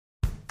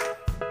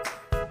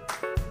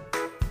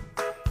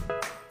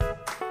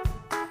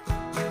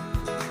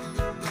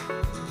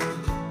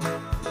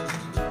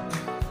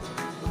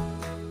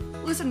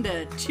Listen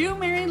to Two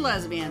Married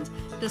Lesbians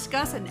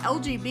discuss an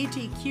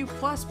LGBTQ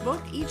plus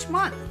book each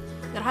month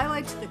that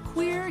highlights the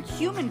queer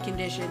human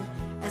condition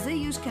as they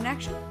use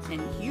connection and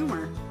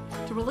humor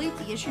to relate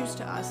the issues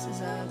to us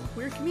as a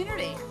queer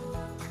community.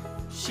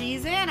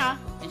 She's Anna.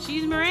 And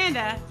she's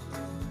Miranda.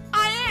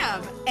 I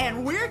am.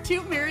 And we're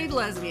Two Married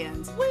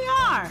Lesbians. We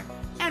are.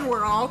 And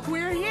we're all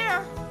queer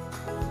here.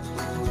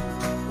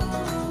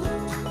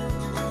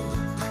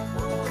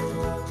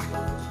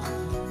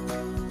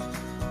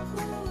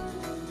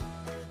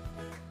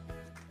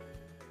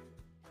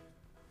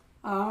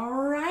 All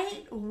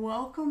right,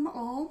 welcome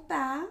all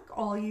back,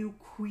 all you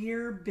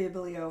queer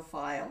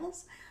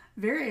bibliophiles.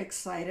 Very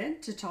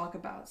excited to talk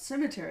about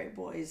Cemetery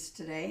Boys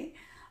today.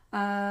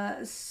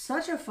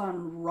 Such a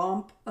fun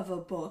romp of a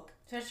book.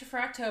 Especially for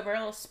October, a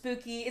little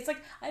spooky. It's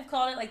like, I've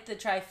called it like the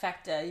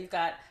trifecta you've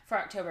got for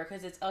October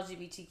because it's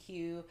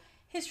LGBTQ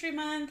History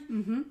Month,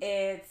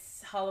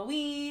 it's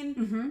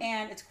Halloween,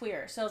 and it's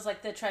queer. So it's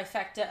like the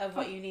trifecta of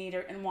what you need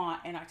and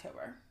want in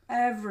October.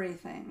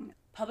 Everything.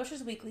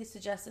 Publishers Weekly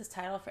suggests this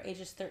title for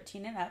ages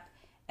 13 and up,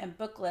 and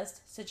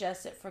Booklist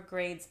suggests it for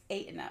grades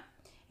 8 and up.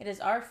 It is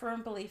our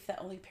firm belief that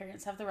only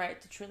parents have the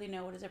right to truly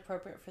know what is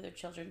appropriate for their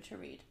children to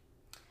read.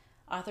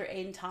 Author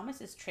Aiden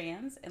Thomas is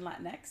trans and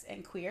Latinx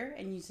and queer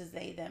and uses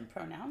they, them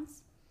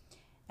pronouns.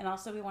 And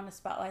also we want to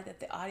spotlight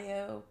that the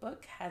audio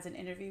book has an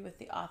interview with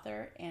the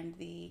author and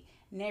the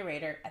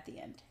narrator at the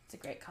end. It's a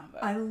great combo.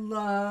 I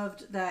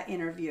loved that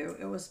interview.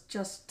 It was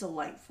just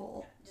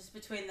delightful. Just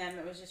between them,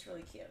 it was just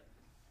really cute.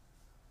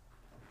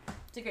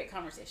 It's a great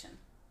conversation.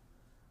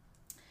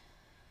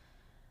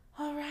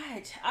 All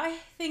right. I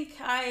think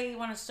I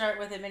want to start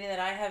with admitting that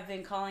I have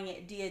been calling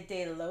it Dia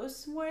de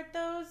los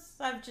Muertos.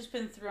 I've just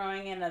been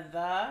throwing in a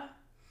the,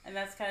 and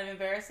that's kind of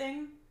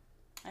embarrassing.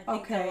 I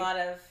think a lot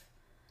of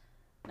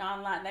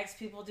non-Latinx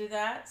people do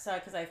that, so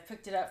because I've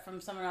picked it up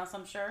from someone else,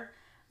 I'm sure.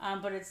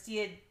 But it's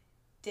Dia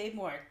de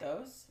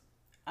Muertos.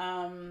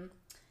 And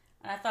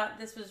I thought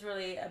this was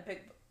really a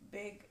big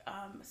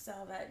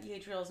sell that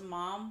Yadriel's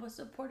mom was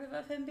supportive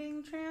of him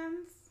being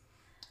trans.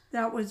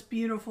 That was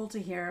beautiful to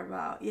hear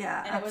about.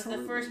 Yeah, and absolutely. It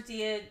was the first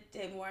Dia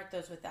de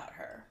Muertos without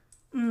her.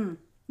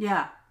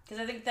 Yeah. Because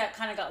I think that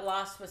kind of got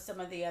lost with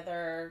some of the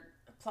other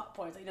plot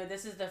points. You know,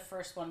 this is the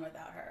first one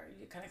without her.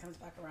 It kind of comes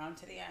back around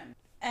to the end.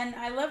 And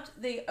I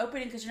loved the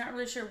opening because you're not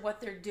really sure what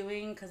they're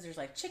doing because there's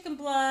like chicken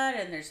blood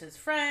and there's his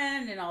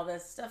friend and all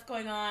this stuff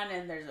going on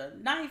and there's a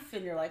knife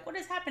and you're like, what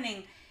is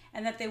happening?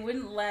 And that they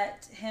wouldn't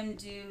let him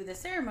do the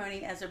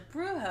ceremony as a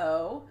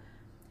brujo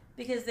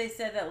because they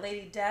said that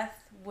Lady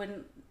Death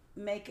wouldn't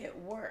make it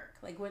work.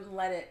 Like, wouldn't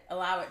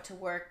allow it to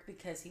work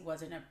because he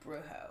wasn't a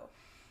brujo.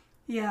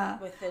 Yeah.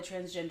 With the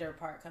transgender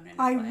part coming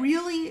into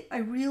play. I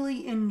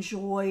really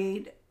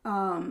enjoyed,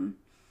 and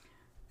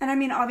I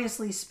mean,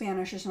 obviously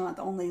Spanish is not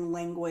the only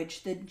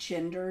language that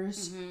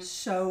genders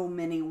so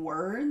many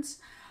words.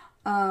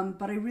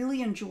 But I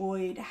really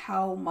enjoyed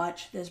how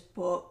much this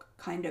book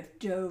kind of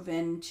dove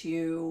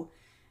into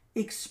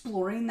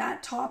exploring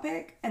that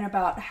topic and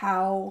about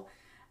how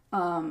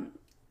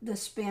the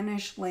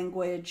Spanish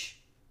language,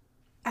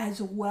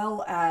 as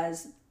well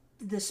as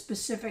the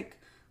specific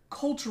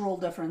cultural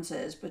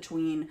differences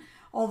between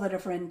all the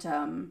different,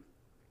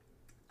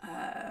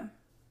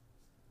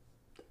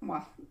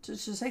 to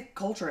say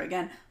culture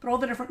again, but all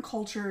the different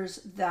cultures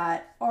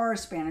that are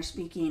Spanish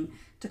speaking,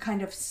 to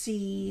kind of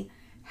see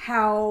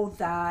how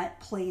that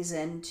plays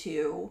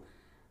into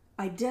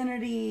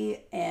identity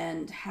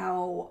and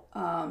how,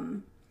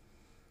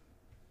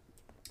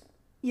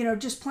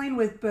 just playing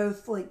with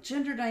both like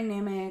gender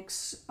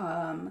dynamics,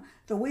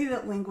 the way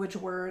that language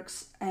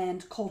works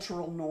and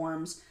cultural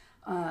norms.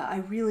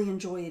 I really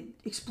enjoyed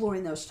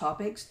exploring those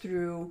topics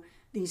through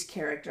these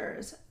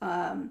characters.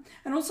 And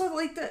also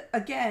like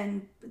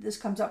again, this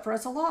comes up for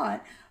us a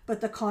lot,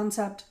 but the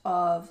concept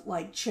of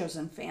like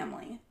chosen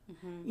family,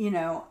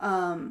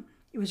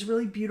 it was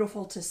really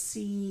beautiful to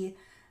see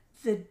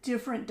the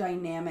different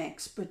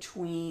dynamics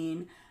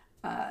between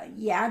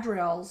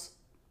Yadriel's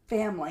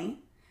family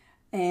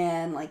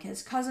and like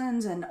his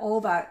cousins and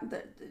all that.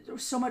 There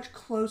was so much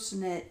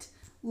close-knit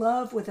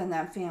love within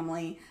that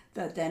family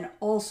that then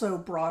also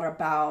brought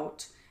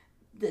about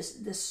this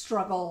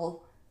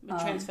struggle with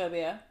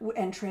transphobia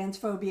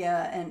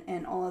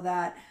and all of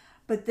that.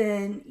 But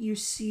then you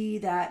see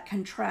that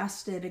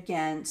contrasted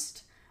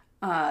against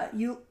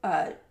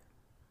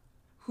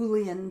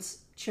Julian's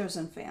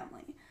chosen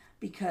family,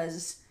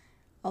 because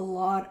a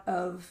lot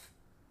of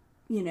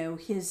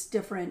his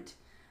different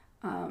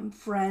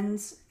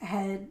friends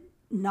had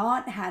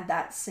not had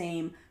that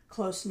same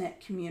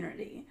close-knit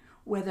community,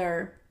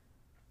 whether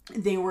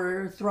they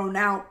were thrown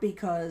out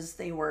because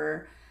they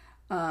were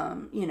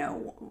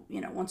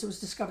once it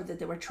was discovered that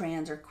they were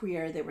trans or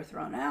queer, they were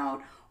thrown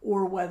out,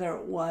 or whether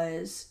it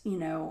was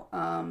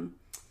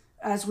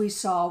as we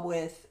saw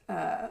with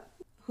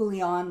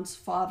Julian's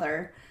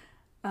father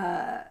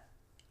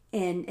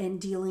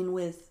and dealing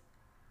with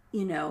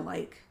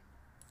like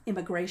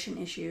immigration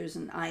issues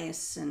and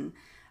ICE and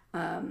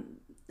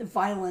the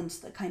violence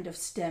that kind of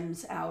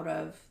stems out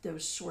of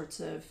those sorts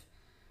of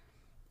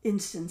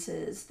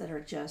instances that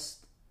are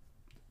just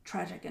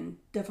tragic and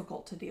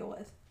difficult to deal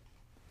with.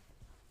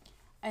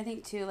 I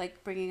think too,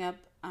 like bringing up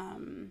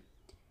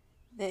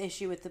the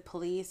issue with the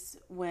police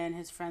when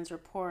his friends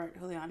report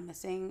Julian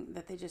missing,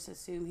 that they just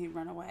assume he'd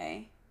run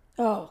away.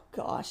 Oh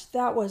gosh,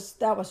 that was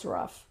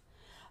rough.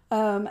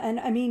 And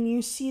I mean,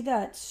 you see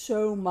that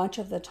so much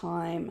of the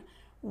time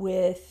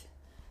with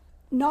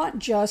not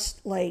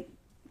just like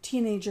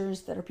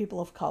teenagers that are people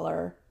of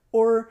color,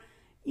 or,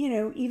 you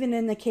know, even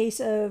in the case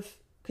of,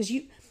 because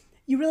you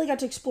really got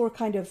to explore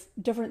kind of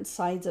different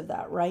sides of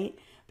that, right?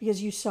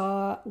 Because you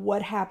saw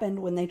what happened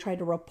when they tried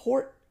to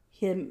report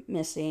him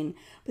missing,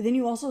 but then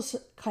you also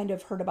kind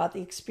of heard about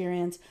the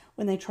experience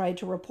when they tried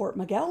to report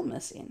Miguel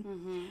missing.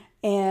 Mm-hmm.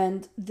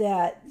 And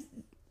that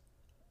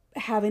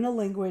having a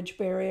language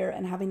barrier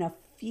and having a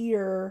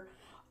fear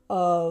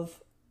of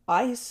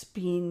ICE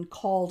being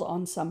called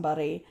on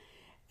somebody,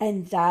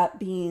 and that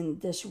being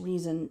this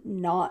reason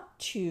not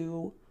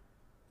to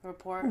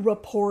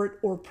report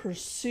or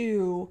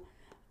pursue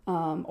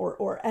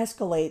or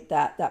escalate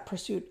that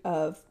pursuit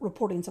of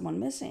reporting someone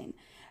missing.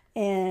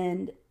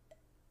 And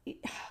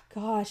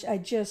gosh, I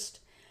just,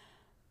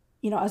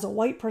 you know, as a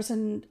white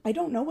person, I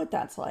don't know what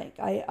that's like.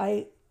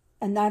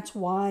 And that's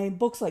why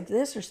books like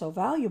this are so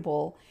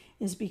valuable,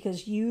 is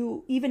because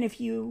you, even if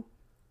you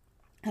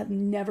have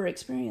never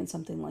experienced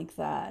something like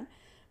that,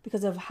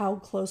 because of how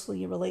closely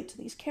you relate to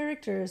these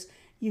characters,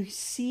 you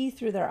see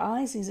through their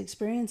eyes these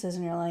experiences,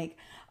 and you're like,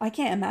 I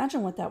can't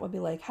imagine what that would be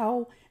like.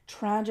 How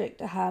tragic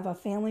to have a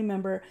family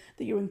member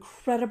that you're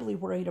incredibly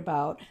worried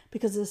about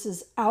because this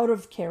is out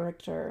of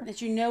character.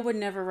 That you know would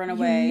never run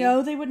away. You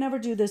know they would never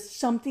do this.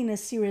 Something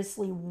is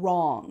seriously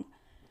wrong.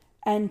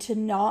 And to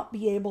not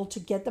be able to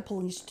get the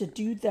police to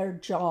do their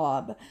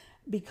job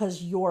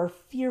because you're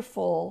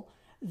fearful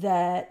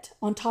that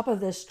on top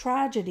of this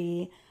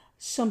tragedy,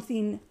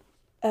 something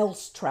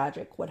else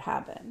tragic would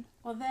happen.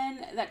 Well,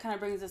 then that kind of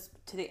brings us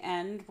to the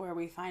end where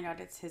we find out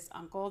it's his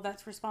uncle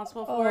that's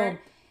responsible for it.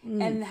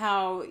 And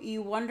how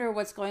you wonder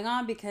what's going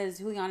on because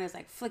Julian is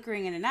like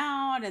flickering in and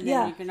out, and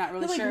then you're not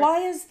really sure. Like, why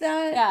is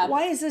that? Yeah,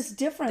 why is this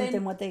different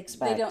than what they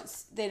expect?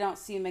 They don't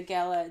see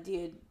Miguel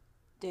Dia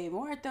de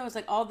Muerto. It's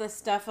like all this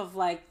stuff of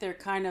like they're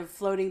kind of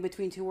floating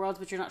between two worlds,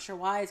 but you're not sure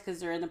why. It's because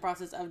they're in the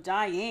process of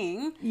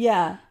dying.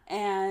 Yeah,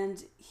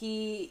 and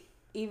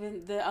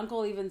the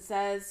uncle even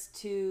says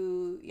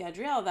to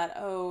Yadriel that,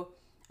 oh,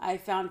 I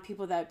found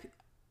people that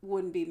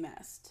wouldn't be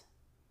missed.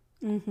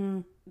 Mm-hmm.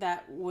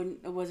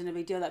 It wasn't a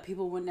big deal, that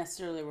people wouldn't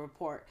necessarily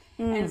report.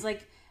 And it's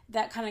like,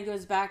 that kind of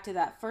goes back to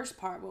that first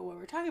part, what we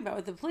were talking about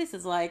with the police,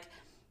 is like,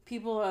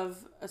 people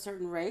of a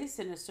certain race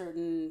and a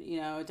certain,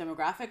 you know,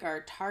 demographic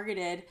are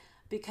targeted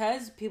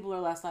because people are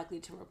less likely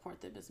to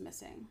report them as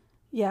missing.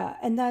 Yeah,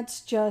 and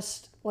that's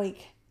just,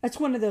 like, that's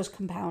one of those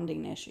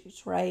compounding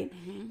issues, right?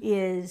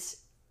 Mm-hmm.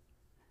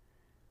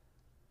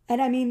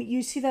 And I mean,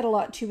 you see that a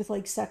lot too with,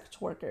 like,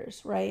 sex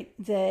workers, right?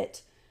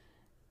 That,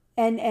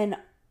 and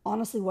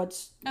honestly,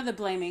 the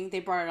blaming,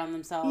 they brought it on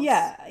themselves.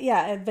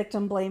 Yeah,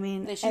 victim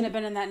blaming. They shouldn't have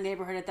been in that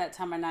neighborhood at that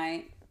time of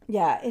night.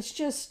 Yeah, it's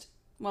just,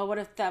 well, what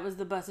if that was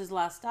the bus's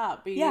last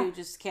stop? You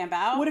just camp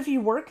out? What if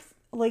you work,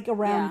 like,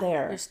 around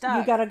there? You're stuck.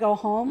 You gotta go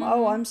home? Mm-hmm.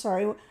 Oh, I'm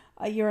sorry.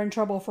 You're in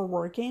trouble for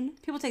working?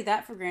 People take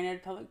that for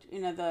granted,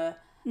 that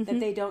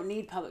they don't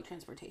need public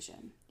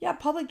transportation. Yeah,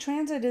 public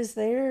transit is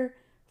there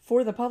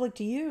for the public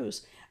to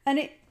use.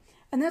 And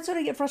that's what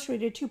I get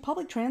frustrated too.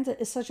 Public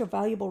transit is such a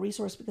valuable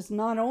resource because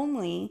not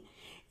only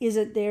is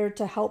it there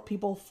to help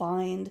people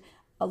find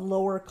a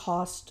lower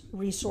cost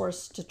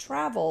resource to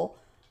travel,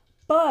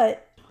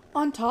 but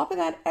on top of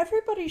that,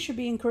 everybody should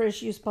be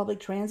encouraged to use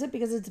public transit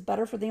because it's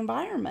better for the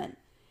environment.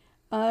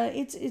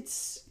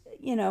 It's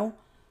you know,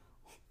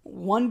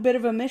 one bit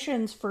of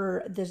emissions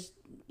for this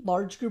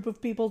large group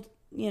of people,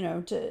 you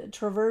know, to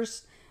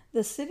traverse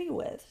the city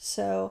with.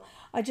 So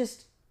I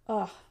just,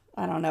 I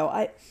don't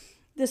know.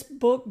 This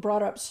book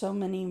brought up so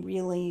many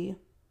really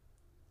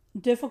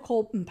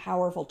difficult and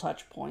powerful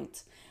touch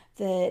points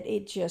that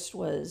it just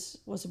was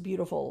a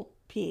beautiful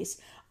piece.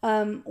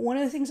 One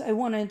of the things I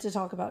wanted to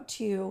talk about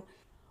too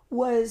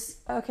was,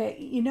 okay,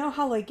 you know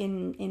how like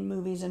in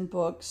movies and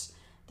books,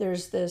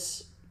 there's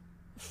this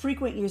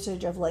frequent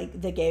usage of like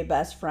the gay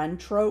best friend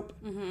trope,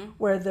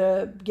 where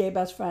the gay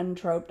best friend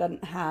trope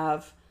doesn't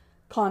have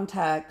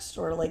context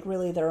or like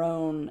really their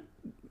own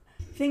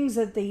things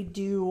that they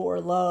do or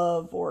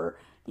love, or,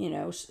 you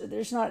know,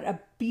 there's not a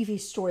beefy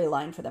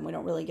storyline for them. We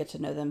don't really get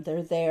to know them.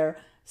 They're there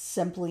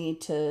simply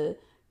to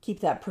keep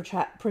that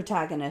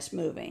protagonist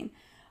moving.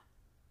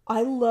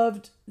 I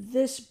loved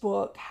this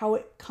book, how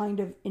it kind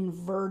of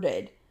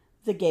inverted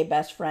the gay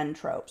best friend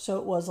trope. So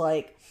it was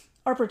like,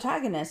 our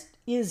protagonist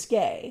is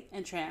gay.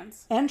 And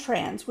trans. And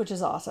trans, which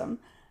is awesome.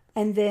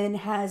 And then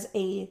has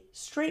a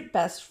straight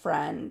best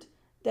friend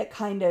that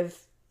kind of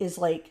is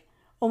like,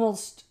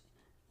 almost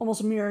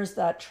mirrors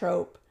that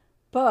trope.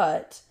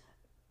 But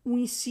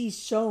we see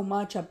so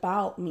much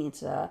about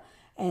Mitza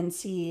and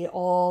see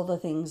all the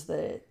things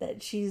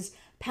that she's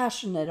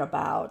passionate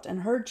about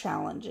and her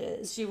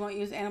challenges. She won't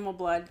use animal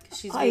blood because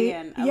she's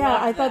vegan.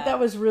 I thought that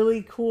was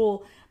really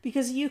cool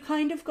because you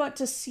kind of got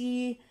to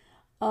see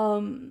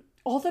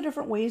all the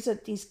different ways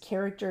that these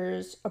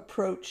characters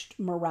approached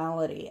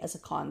morality as a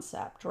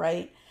concept,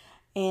 right?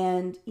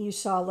 And you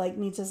saw like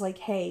Mitsu's like,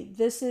 hey,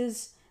 this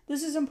is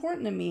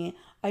important to me.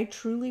 I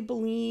truly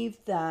believe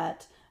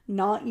that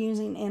not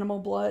using animal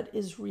blood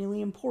is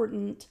really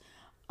important.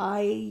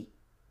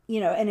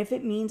 And if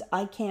it means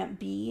I can't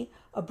be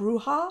a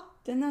Bruja,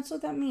 then that's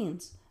what that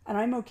means. And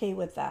I'm okay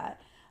with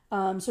that.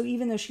 So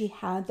even though she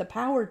had the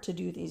power to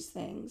do these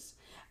things,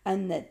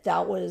 and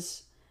that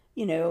was,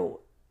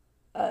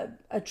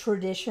 a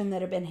tradition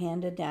that had been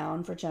handed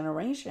down for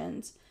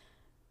generations,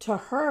 to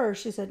her,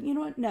 she said, you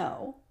know what?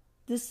 No,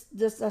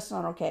 that's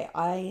not okay.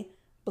 I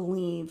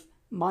believe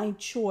my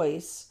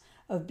choice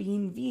of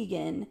being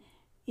vegan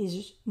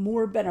is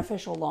more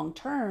beneficial long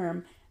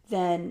term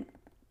than,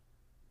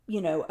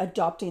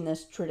 adopting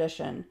this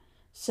tradition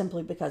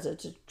simply because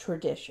it's a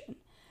tradition.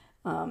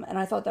 And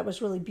I thought that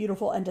was really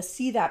beautiful. And to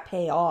see that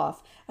pay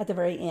off at the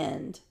very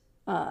end,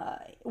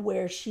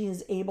 where she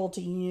is able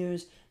to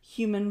use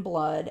human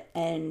blood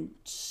and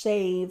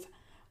save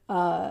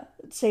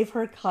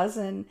her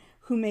cousin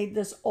who made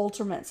this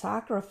ultimate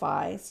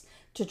sacrifice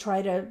to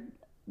try to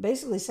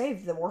basically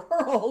save the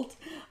world.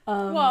 But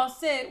I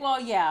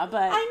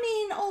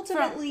mean,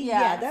 ultimately,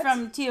 that's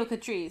from Tio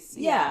Catrice.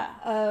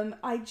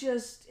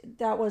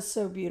 That was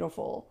so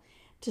beautiful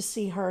to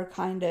see her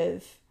kind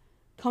of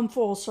come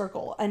full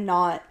circle and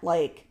not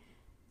like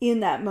in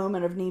that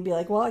moment of need be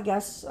like, well, I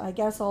guess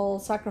I'll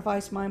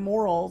sacrifice my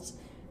morals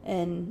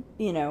and,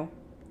 to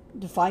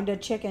find a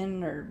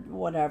chicken or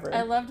whatever.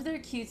 I loved their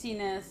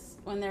cutesiness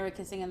when they were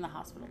kissing in the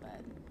hospital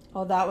bed.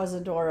 Oh, that was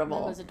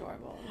adorable. That was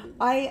adorable.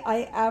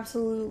 I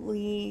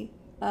absolutely,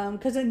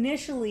 because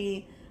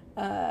initially,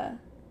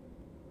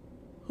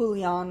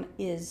 Julian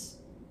he's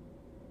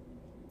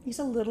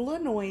a little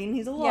annoying.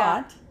 He's a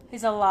lot.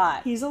 He's a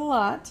lot. He's a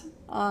lot.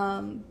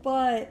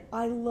 But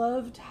I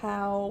loved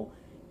how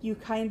you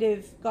kind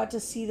of got to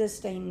see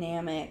this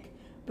dynamic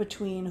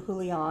between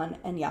Julian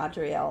and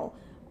Yadriel.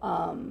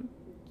 Go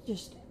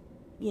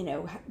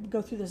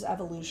through this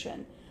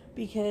evolution.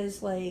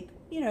 Because, we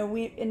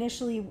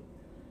initially...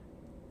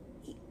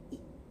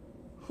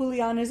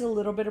 Julian is a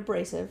little bit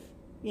abrasive,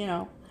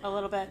 A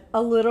little bit.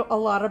 A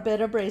lot of bit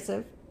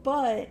abrasive.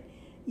 But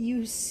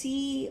you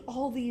see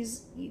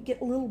you get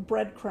little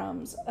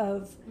breadcrumbs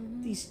of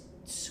these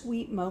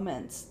sweet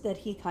moments that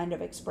he kind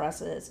of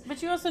expresses.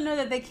 But you also know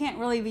that they can't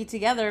really be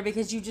together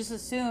because you just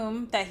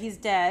assume that he's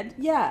dead.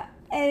 Yeah.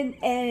 And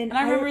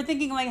I remember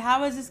thinking, like,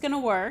 how is this going to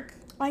work?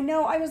 I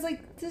know. I was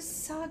like, this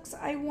sucks.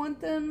 I want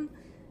them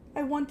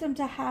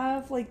to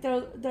have, like,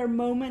 their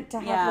moment to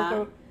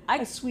have,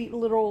 like, a sweet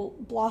little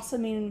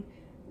blossoming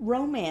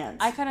romance.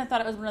 I kind of thought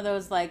it was one of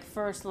those, like,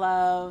 first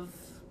love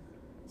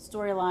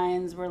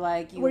storylines where,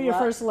 like, your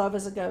first love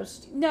is a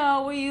ghost.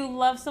 No, where you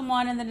love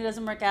someone and then it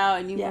doesn't work out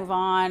and you move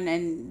on,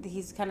 and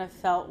he's kind of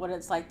felt what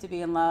it's like to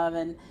be in love,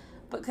 and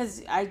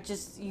because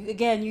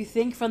you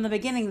think from the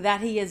beginning that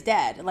he is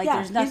dead. Like,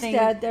 there's nothing. He's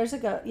dead. There's a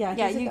ghost. Yeah,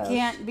 he's a you ghost.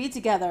 Can't be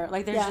together.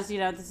 Like, there's just,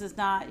 this is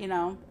not,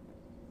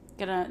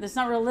 this is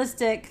not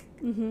realistic,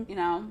 even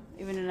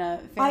in a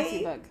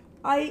fantasy book.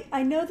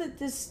 I know that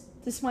this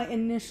might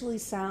initially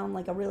sound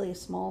like a really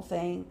small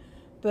thing,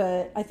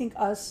 but I think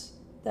us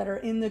that are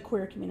in the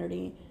queer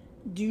community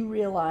do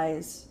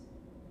realize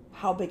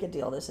how big a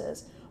deal this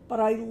is. But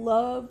I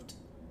loved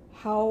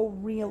how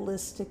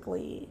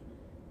realistically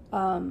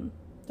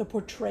the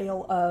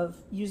portrayal of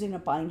using a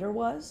binder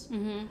was.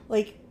 Mm-hmm.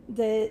 Like,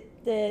 that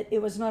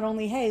it was not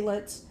only, hey,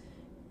 let's...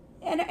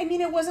 And, I mean,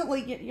 it wasn't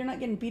like you're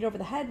not getting beat over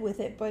the head with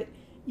it, but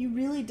you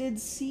really did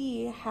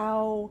see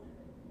how...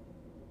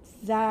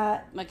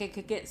 that it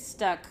could get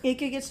stuck.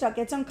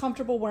 It's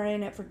uncomfortable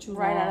wearing it for too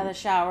long. Right out of the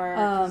shower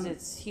because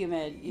it's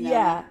humid.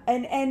 Yeah,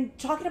 and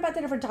talking about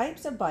the different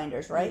types of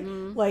binders, right?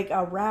 Mm-hmm. Like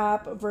a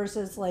wrap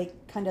versus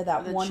like kind of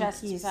that one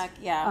chest piece. Pack,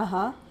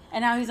 yeah.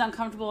 And now he's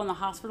uncomfortable in the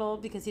hospital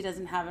because he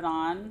doesn't have it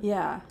on.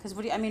 Yeah. Because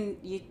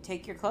you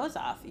take your clothes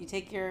off. You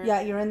take your... Yeah,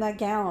 you're in that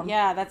gown.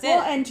 Yeah, that's it.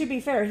 Well, and to be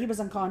fair, he was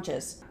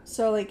unconscious.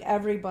 So, like,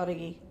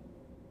 everybody...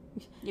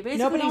 You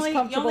basically only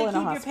keep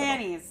your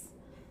panties.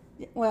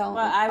 Well,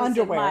 I would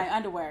underwear. Say my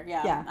underwear,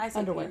 yeah. Yeah, I say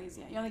underwear. Panties,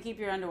 yeah. You only keep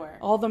your underwear.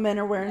 All the men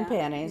are wearing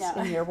panties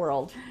in your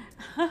world.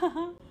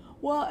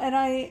 Well, and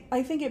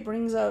I think it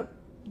brings up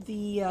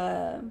the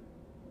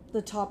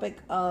topic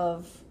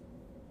of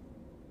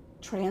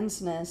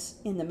transness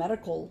in the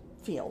medical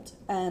field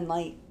and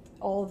like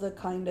all the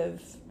kind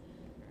of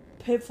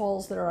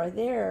pitfalls that are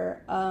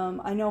there.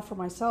 I know for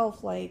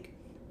myself, like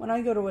when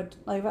I go to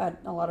I've had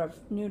a lot of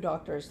new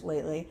doctors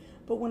lately,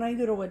 but when I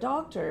go to a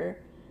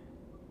doctor,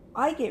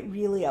 I get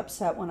really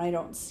upset when I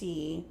don't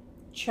see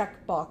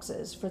check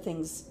boxes for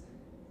things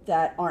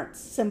that aren't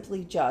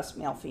simply just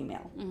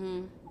male-female.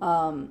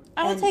 Mm-hmm.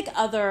 I would take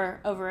other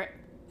over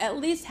at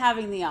least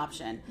having the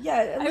option.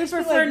 Yeah, I would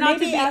prefer not to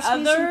be ask other.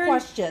 Me some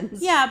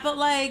questions. Yeah, but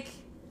like,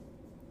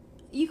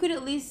 you could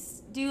at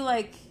least do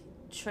like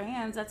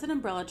trans. That's an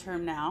umbrella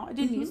term now. It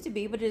didn't used to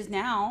be, but it is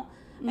now.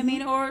 I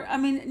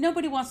mean,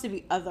 nobody wants to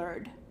be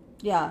othered.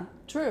 Yeah,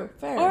 true,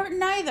 fair. Or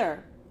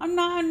neither. I'm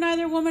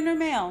neither woman or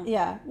male.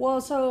 Yeah,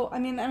 well, so, I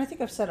mean, and I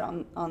think I've said it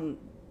on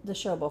the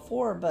show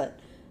before, but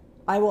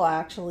I will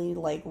actually,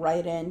 like,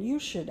 write in, you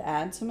should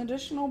add some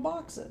additional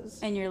boxes.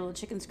 And your little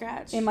chicken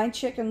scratch. In my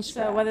chicken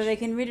scratch. So whether they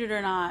can read it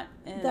or not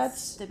is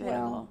That's debatable.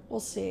 Well, we'll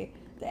see.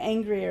 The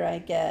angrier I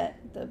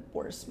get, the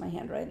worse my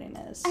handwriting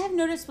is. I have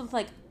noticed with,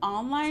 like,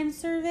 online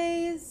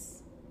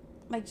surveys,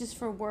 like, just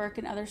for work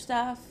and other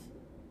stuff,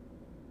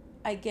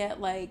 I get,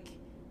 like,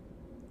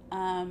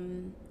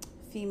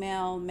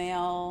 female,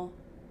 male,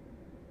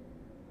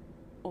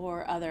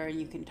 or other,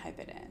 and you can type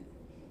it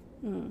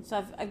in.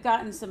 So I've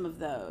gotten some of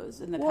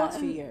those in the past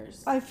few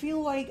years. I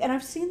feel like, and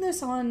I've seen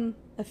this on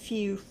a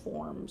few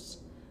forms,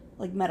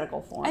 like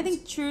medical forms. I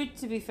think, true,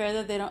 to be fair,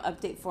 though, they don't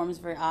update forms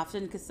very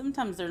often because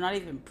sometimes they're not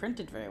even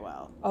printed very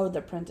well. Oh,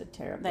 they're printed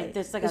terribly. Like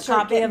there's like a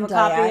copy of a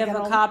copy of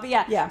a copy.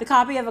 Yeah. The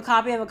copy of a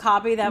copy of a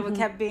copy that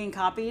kept being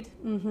copied.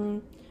 Mm-hmm.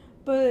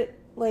 But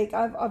like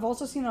I've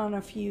also seen on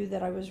a few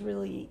that I was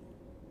really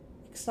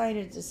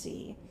excited to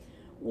see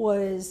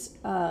was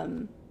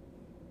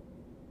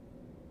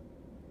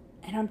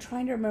and I'm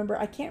trying to remember,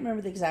 I can't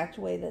remember the exact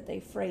way that they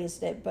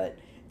phrased it, but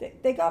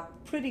they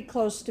got pretty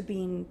close to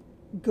being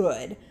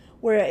good,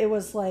 where it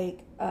was like,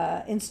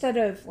 instead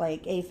of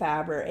like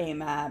AFAB or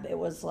AMAB, it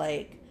was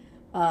like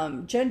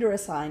gender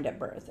assigned at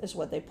birth is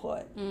what they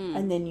put.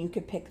 And then you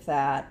could pick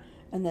that,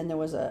 and then there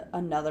was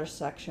another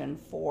section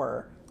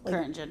for... like,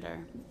 current gender.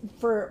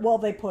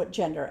 They put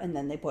gender, and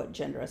then they put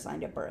gender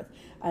assigned at birth.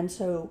 And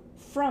so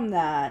from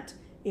that,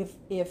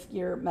 if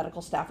your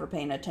medical staff are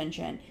paying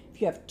attention,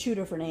 if you have two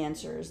different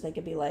answers, they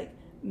could be like,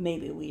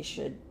 maybe we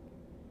should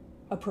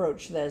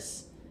approach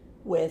this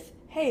with,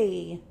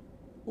 hey,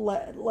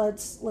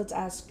 let's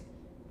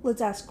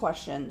ask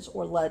questions,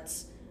 or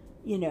let's,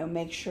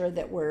 make sure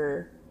that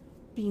we're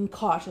being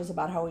cautious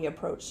about how we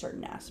approach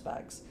certain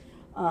aspects.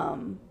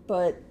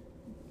 But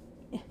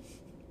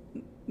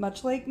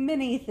much like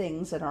many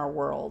things in our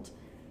world,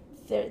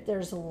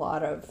 there's a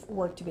lot of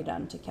work to be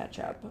done to catch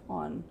up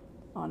on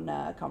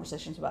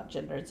conversations about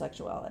gender and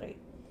sexuality.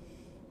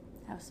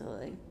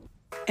 Absolutely.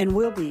 And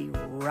we'll be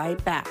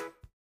right back.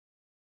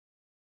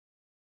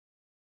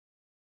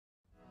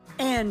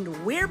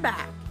 And we're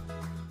back.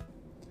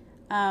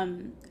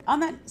 On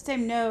that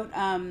same note,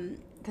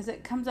 because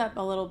it comes up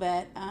a little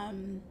bit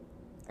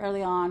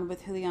early on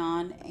with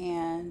Julian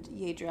and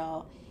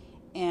Yadriel,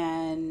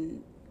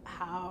 and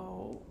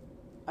how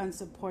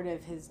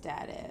unsupportive his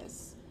dad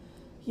is.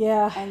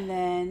 Yeah. And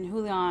then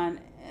Julian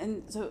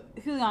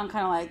kind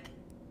of like,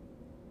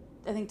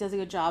 I think does a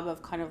good job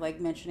of kind of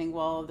like mentioning,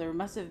 well, there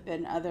must have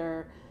been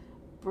other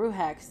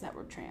Brujeks that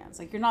were trans.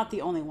 Like, you're not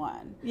the only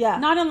one. Yeah.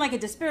 Not in like a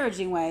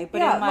disparaging way, but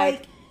yeah, in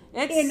like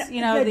it's, in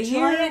the giant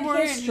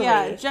year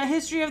history.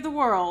 History of the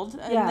world,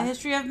 and the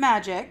history of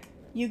magic.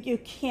 You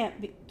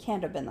can't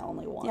have been the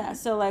only one. Yeah,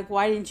 so like,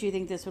 why didn't you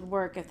think this would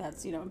work if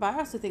that's, but I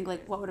also think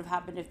like, what would have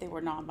happened if they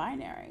were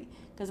non-binary?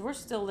 Because we're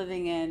still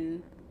living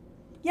in...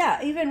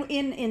 Yeah, even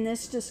in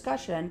this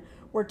discussion,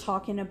 we're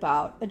talking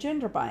about a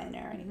gender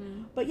binary.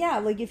 Mm-hmm. But yeah,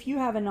 like if you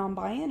have a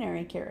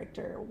non-binary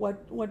character,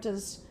 what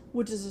does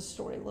the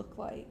story look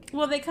like?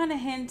 Well, they kind of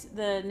hint,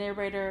 the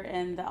narrator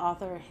and the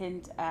author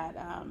hint at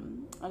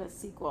a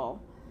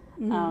sequel.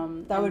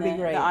 Mm-hmm. That would be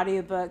great. The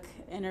audiobook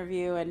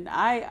interview, and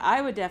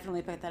I would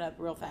definitely pick that up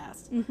real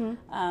fast. Mm-hmm.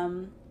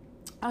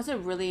 I also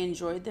really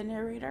enjoyed the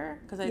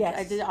narrator, because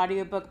I did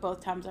audiobook both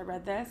times I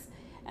read this.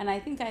 And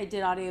I think I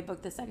did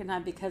audiobook the second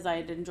time because I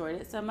had enjoyed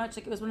it so much.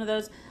 Like, it was one of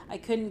those, I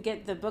couldn't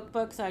get the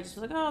book, so I just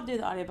was like, oh, I'll do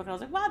the audiobook. And I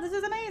was like, wow, this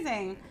is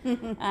amazing.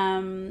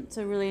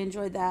 So really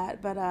enjoyed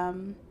that. But,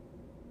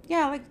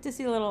 yeah, I like to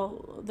see a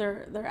little,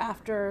 their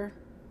after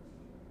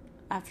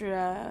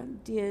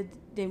Dia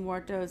de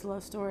Muertos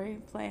love story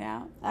playing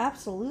out.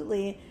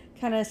 Absolutely.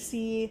 Kind of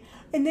see,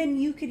 and then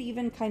you could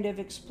even kind of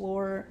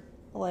explore,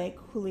 like,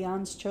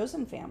 Julian's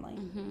chosen family,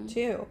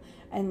 too.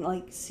 And,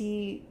 like,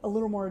 see a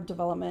little more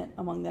development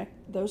among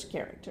those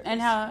characters.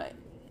 And how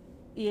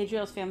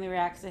Yadriel's family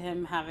reacts to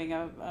him having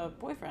a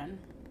boyfriend.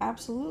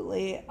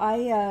 Absolutely.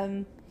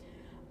 I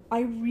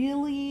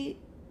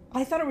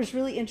thought it was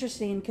really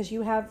interesting because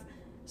you have...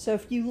 So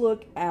if you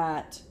look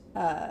at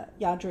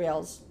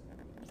Yadriel's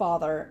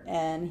father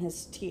and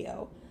his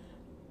Tio,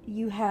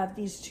 you have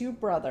these two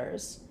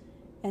brothers,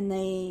 and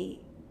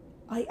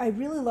I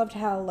really loved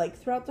how, like,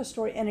 throughout the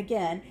story, and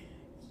again...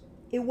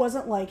 It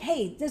wasn't like,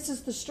 hey, this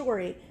is the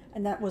story.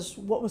 And that was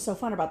what was so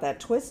fun about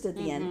that twist at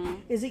the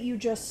end, is that you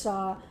just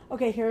saw,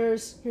 okay,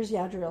 here's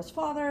Yadriel's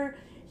father.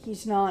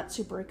 He's not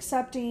super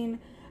accepting.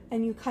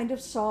 And you kind of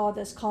saw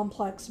this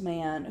complex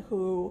man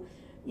who,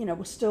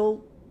 was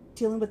still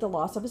dealing with the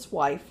loss of his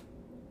wife.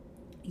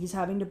 He's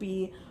having to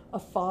be a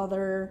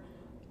father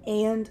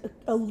and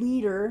a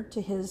leader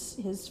to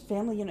his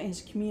family,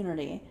 his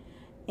community.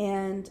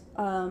 And,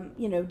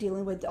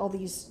 dealing with all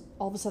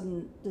of a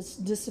sudden, this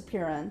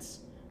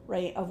disappearance,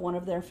 right, of one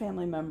of their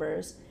family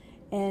members,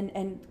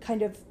 and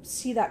kind of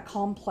see that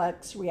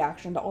complex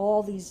reaction to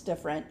all these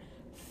different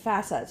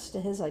facets to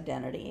his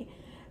identity.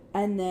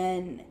 And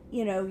then,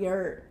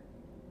 you're,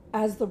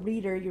 as the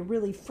reader, you're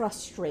really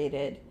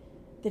frustrated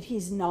that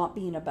he's not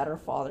being a better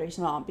father, he's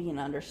not being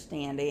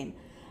understanding.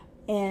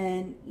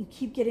 And you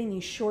keep getting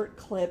these short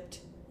clipped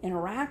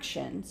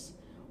interactions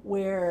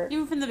where,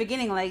 even from the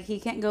beginning, like, he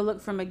can't go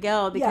look for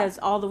Miguel because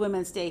all the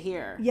women stay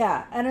here.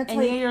 Yeah, and it's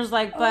and Yadral's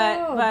like, but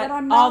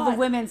I'm all not. the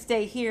women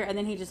stay here, and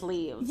then he just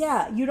leaves.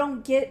 Yeah, you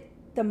don't get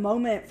the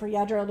moment for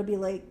Yadriel to be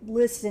like,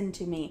 listen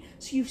to me.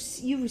 So you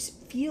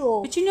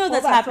feel, but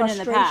that's happened in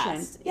the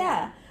past.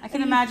 Yeah, I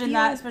can imagine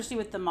that, especially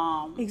with the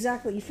mom.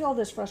 Exactly, you feel all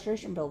this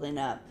frustration building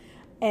up,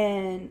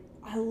 and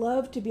I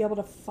love to be able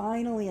to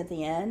finally at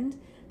the end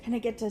kind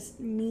of get to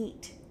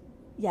meet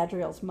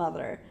Yadriel's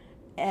mother.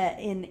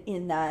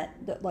 In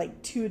that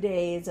like 2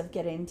 days of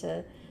getting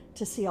to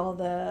see all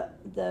the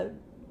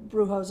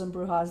brujos and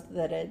brujas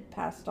that had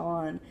passed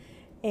on,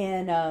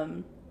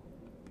 and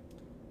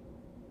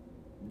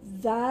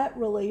that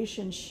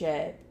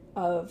relationship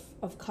of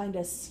kind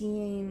of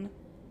seeing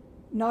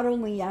not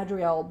only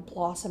Yadriel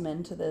blossom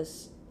into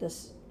this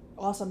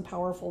awesome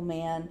powerful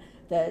man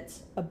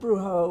that's a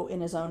brujo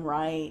in his own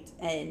right,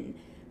 and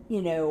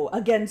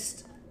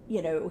against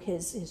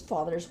his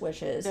father's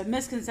wishes, the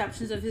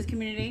misconceptions of his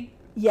community.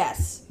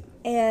 Yes.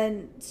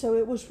 And so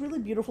it was really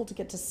beautiful to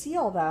get to see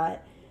all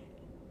that,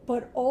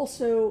 but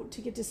also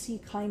to get to see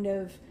kind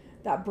of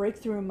that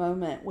breakthrough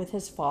moment with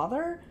his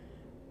father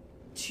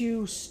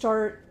to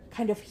start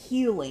kind of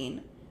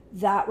healing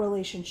that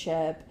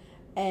relationship.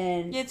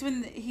 And it's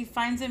when he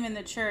finds him in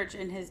the church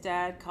and his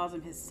dad calls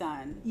him his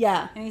son.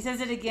 Yeah. And he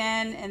says it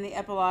again in the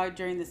epilogue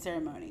during the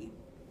ceremony.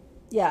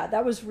 Yeah,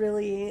 that was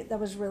really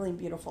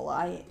beautiful.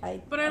 I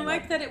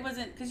like that it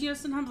wasn't, because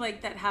sometimes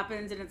like that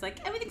happens and it's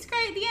like everything's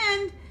great at the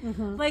end.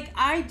 Mm-hmm. Like,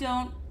 I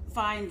don't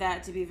find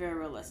that to be very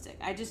realistic.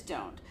 I just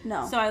don't.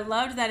 No. So I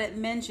loved that it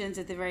mentions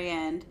at the very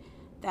end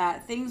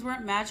that things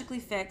weren't magically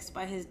fixed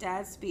by his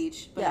dad's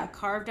speech, but a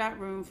carved out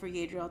room for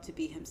Yadriel to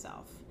be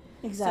himself.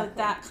 Exactly. So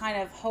that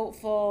kind of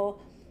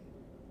hopeful,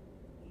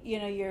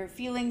 your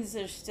feelings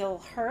are still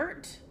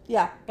hurt.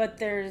 Yeah. But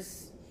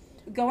there's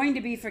going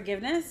to be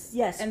forgiveness.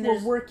 Yes, and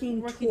we're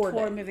working toward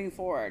it. Moving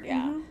forward.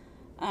 Yeah.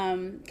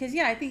 Because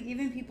I think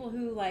even people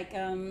who like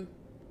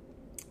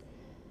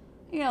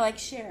like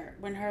Cher,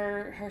 when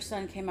her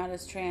son came out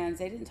as trans,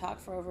 they didn't talk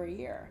for over a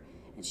year,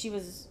 and she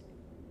was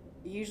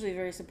usually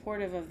very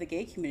supportive of the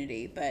gay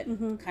community, but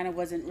kind of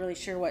wasn't really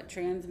sure what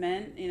trans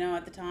meant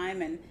at the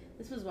time. And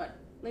this was what,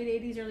 late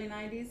 80s, early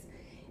 90s,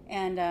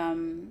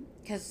 and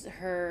because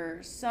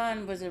her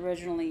son was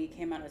originally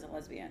came out as a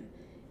lesbian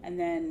and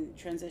then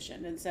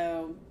transitioned, and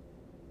so,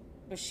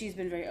 but she's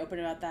been very open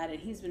about that, and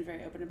he's been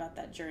very open about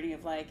that journey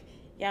of like,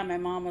 yeah, my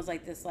mom was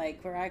like this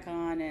like queer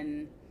icon,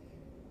 and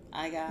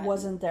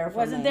wasn't there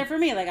for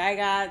me. Like, I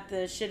got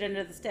the shit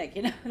under the stick,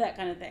 that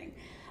kind of thing.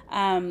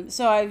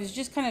 So I was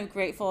just kind of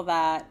grateful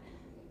that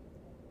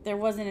there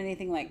wasn't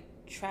anything like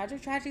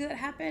tragic that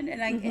happened,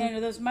 and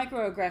and those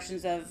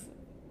microaggressions of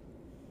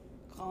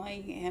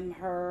calling him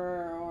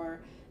her or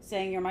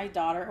saying you're my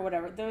daughter or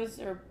whatever, those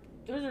are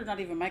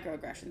not even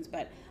microaggressions,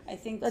 but I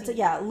think that's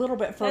a little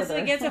bit further.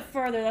 It gets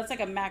further. That's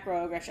like a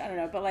macroaggression. I don't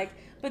know,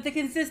 but the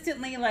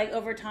consistently, like,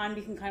 over time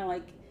you can kind of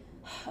like,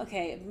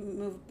 okay,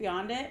 move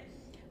beyond it.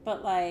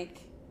 But like,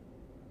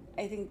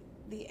 I think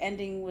the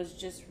ending was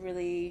just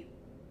really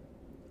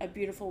a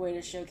beautiful way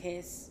to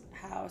showcase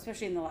how,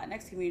 especially in the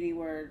Latinx community,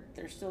 where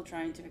they're still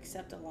trying to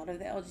accept a lot of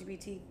the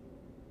LGBT,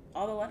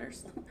 all the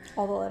letters,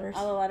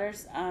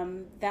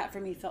 that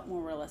for me felt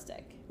more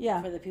realistic. Yeah.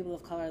 For the people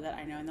of color that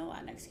I know in the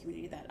Latinx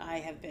community that I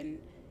have been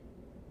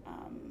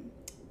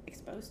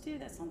exposed to.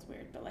 That sounds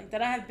weird, but like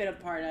that I have been a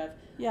part of,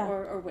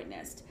 or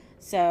witnessed.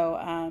 So,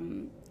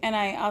 and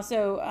I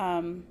also,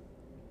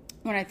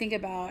 when I think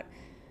about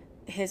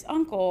his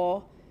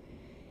uncle,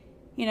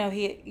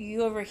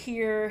 you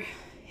overhear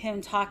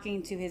him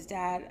talking to his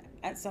dad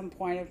at some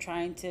point of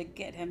trying to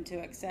get him to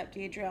accept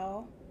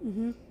Yadriel,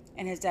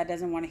 and his dad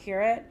doesn't want to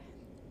hear it.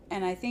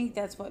 And I think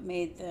that's what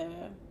made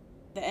the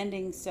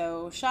ending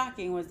so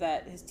shocking, was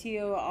that his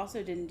Tio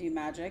also didn't do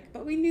magic,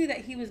 but we knew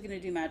that he was going to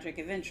do magic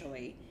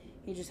eventually.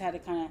 He just had to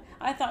kind of,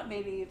 I thought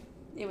maybe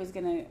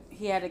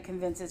he had to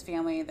convince his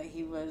family that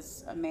he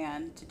was a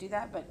man to do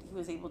that, but he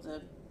was able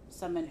to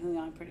summon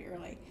Julian pretty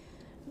early.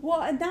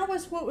 Well, and that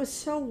was what was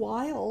so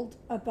wild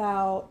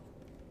about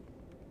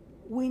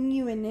when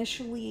you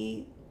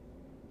initially,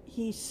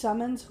 he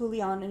summons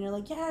Julian and you're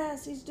like,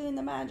 yes, he's doing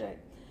the magic.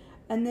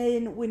 And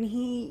then when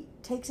he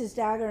takes his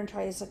dagger and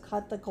tries to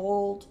cut the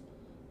gold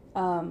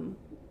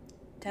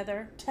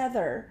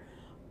tether,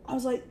 I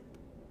was like,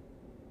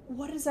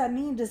 what does that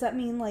mean? Does that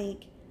mean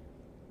like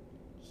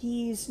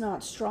he's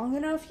not strong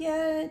enough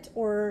yet?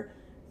 Or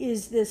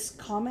is this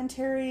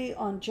commentary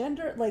on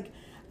gender? Like,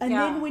 and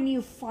then when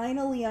you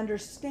finally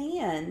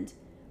understand,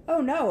 oh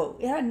no,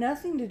 it had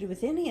nothing to do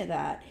with any of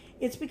that.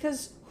 It's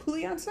because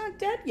Julian's not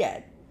dead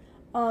yet.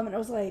 And I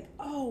was like,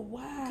 oh,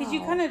 wow. Because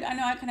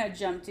I kind of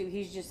jumped to,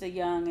 he's just a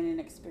young and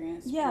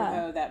inexperienced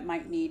Virgo that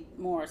might need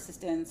more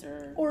assistance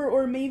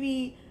or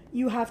maybe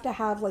you have to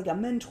have like a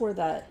mentor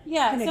that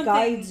kind of something,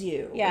 guides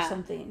you or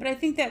something. But I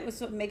think that was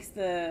what makes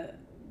the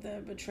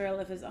betrayal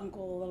of his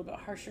uncle a little bit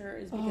harsher,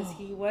 is because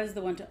he was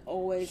the one to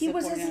always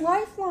support him. He was his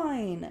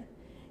lifeline.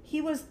 He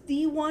was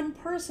the one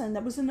person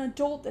that was an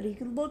adult that he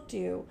could look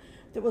to,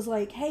 that was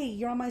like, hey,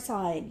 you're on my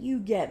side, you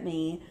get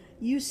me,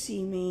 you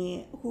see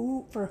me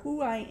for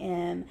who I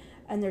am,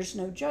 and there's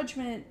no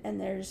judgment and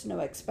there's no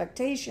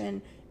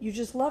expectation, you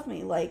just love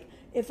me. Like,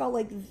 it felt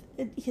like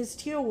his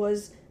Tio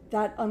was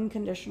that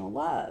unconditional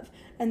love.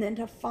 And then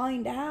to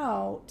find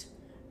out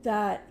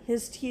that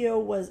his Tio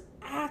was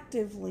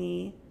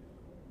actively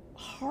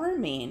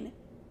harming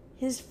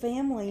his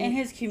family and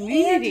his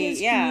community,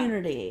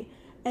 community.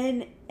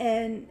 And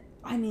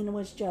I mean, it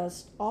was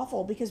just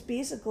awful, because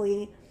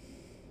basically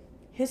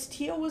his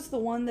Tio was the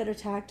one that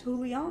attacked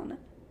Julian,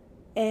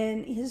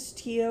 and his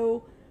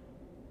Tio,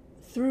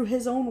 through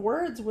his own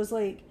words, was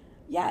like,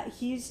 yeah,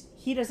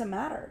 he doesn't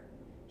matter.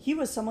 He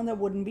was someone that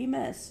wouldn't be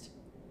missed.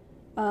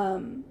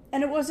 And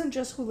it wasn't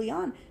just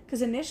Julian,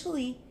 because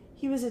initially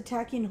he was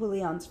attacking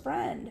Julian's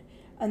friend,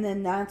 and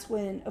then that's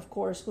when, of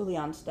course,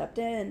 Julian stepped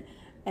in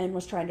and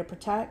was trying to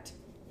protect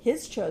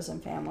his chosen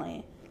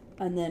family,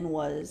 and then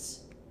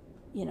was,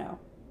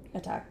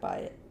 attacked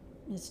by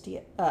his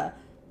Tio,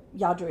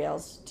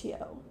 Yadriel's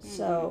Tio. Mm-hmm.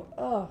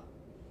 So,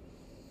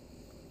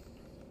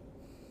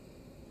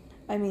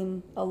 I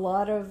mean, a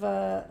lot of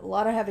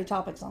heavy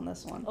topics on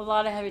this one. A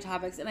lot of heavy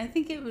topics, and I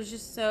think it was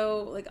just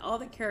so, like, all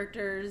the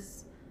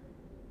characters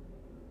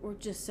were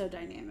just so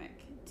dynamic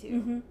too.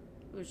 Mm-hmm.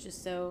 It was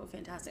just so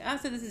fantastic.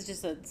 Also, this is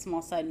just a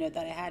small side note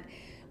that I had.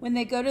 When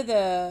they go to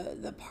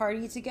the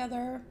party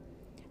together,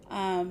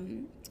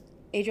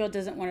 Adriel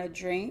doesn't want to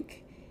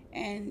drink,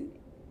 and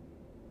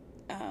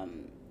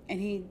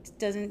he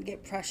doesn't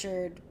get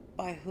pressured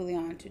by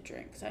Julian to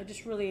drink. So I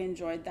just really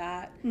enjoyed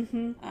that.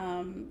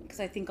 Mm-hmm. Because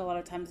I think a lot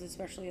of times,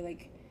 especially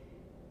like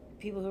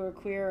people who are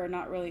queer, are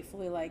not really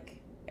fully like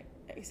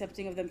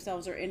accepting of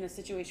themselves, or in a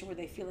situation where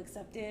they feel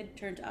accepted,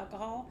 turn to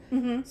alcohol.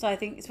 Mm-hmm. So I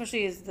think,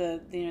 especially as the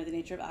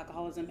nature of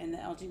alcoholism in the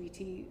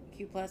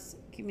LGBTQ plus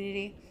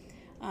community,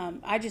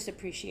 I just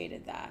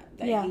appreciated that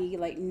he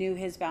like knew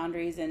his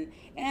boundaries, and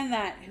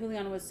that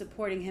Julian was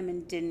supporting him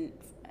and didn't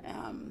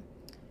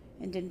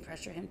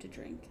pressure him to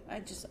drink.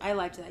 I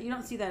liked that. You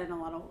don't see that in a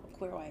lot of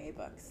queer YA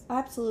books.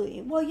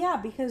 Absolutely. Well, yeah,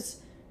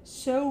 because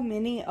so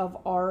many of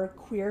our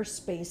queer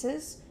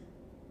spaces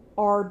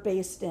are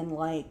based in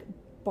like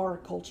bar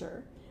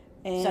culture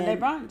and Sunday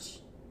brunch.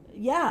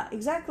 Yeah,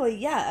 exactly.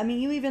 Yeah, I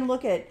mean, you even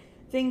look at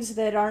things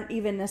that aren't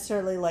even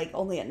necessarily like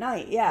only at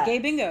night. Yeah, gay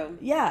bingo.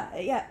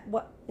 Yeah.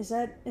 What is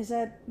that? Is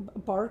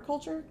that bar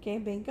culture? Gay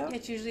bingo?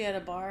 It's usually at a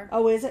bar.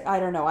 Oh, is it? I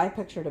don't know. I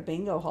pictured a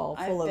bingo hall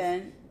full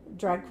of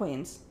drag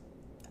queens.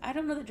 I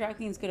don't know that drag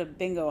queens go to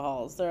bingo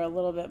halls. They're a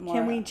little bit more.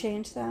 Can we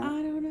change that?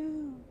 I don't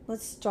know.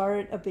 Let's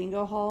start a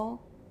bingo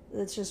hall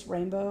that's just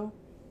rainbow,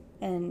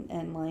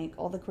 and like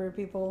all the queer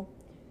people.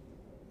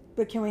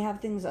 But can we have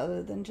things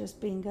other than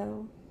just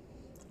bingo?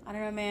 I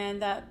don't know, man.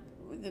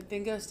 The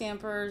bingo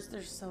stampers,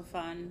 they're so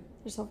fun.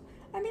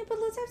 I mean, but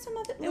let's have some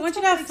other. They want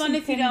you to have fun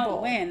if you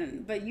don't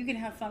win, but you can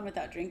have fun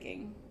without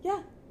drinking.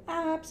 Yeah,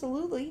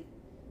 absolutely.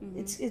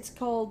 Mm-hmm. It's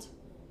called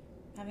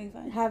having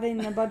fun.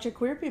 Having a bunch of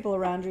queer people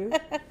around you,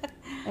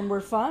 and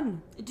we're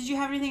fun. Did you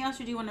have anything else,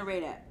 or do you want to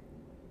rate it?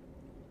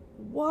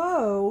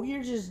 Whoa,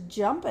 you're just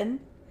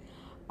jumping.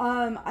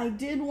 I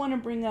did want to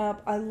bring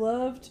up, I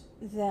loved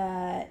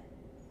that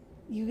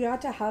you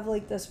got to have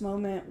like this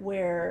moment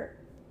where,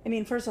 I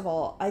mean, first of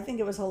all, I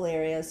think it was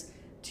hilarious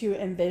to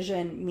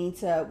envision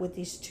Mita with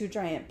these two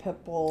giant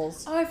pit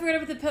bulls. Oh, I forgot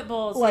about the pit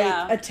bulls.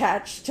 Like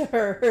attached to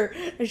her,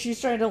 and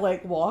she's trying to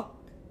like walk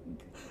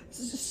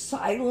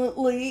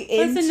silently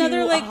into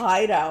a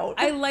hideout.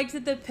 I liked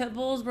that the pit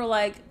bulls were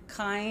like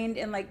kind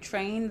and like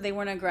trained. They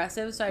weren't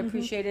aggressive, so I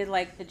appreciated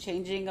like the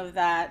changing of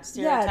that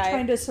stereotype. Yeah,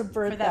 trying to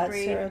subvert that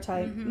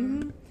stereotype.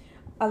 Mm-hmm.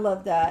 I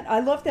love that. I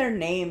love their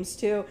names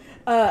too.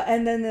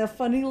 And then the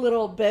funny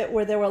little bit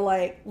where they were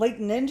like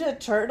Ninja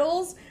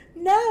Turtles.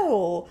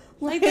 No,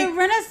 like the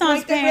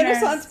Renaissance painters.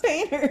 The Renaissance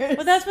painters.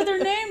 Well, that's what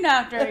they're named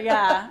after.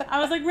 Yeah,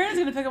 I was like, Rena's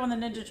gonna pick up on the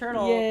Ninja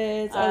Turtle.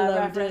 Yes, I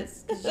loved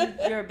reference,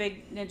 it. You're a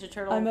big Ninja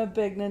Turtle. I'm a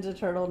big Ninja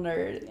Turtle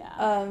nerd.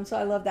 Yeah. So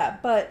I love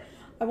that. But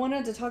I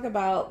wanted to talk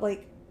about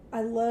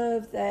I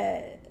love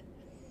that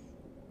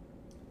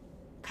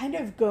kind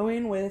of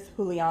going with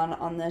Julian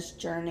on this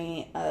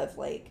journey of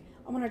I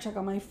want to check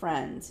on my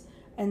friends,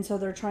 and so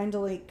they're trying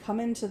to come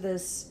into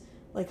this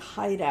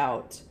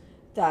hideout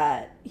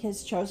that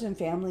his chosen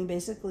family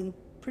basically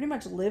pretty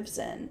much lives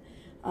in,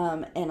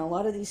 and a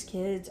lot of these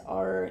kids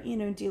are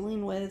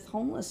dealing with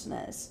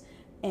homelessness,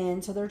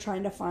 and so they're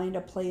trying to find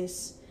a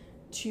place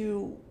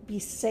to be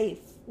safe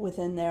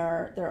within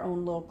their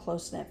own little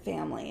close-knit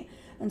family.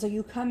 And so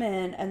you come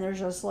in and there's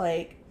just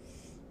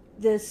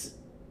this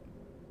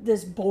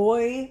this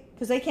boy,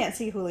 because they can't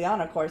see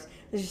Julian, of course.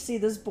 They just see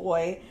this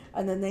boy,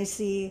 and then they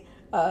see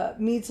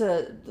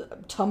Mita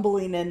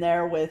tumbling in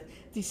there with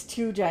these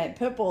two giant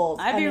pit bulls.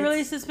 I'd be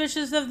really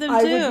suspicious of them too.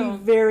 I would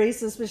be very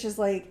suspicious.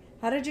 Like,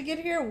 how did you get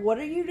here? What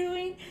are you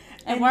doing?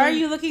 And why are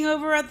you looking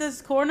over at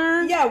this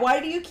corner? Yeah, why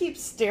do you keep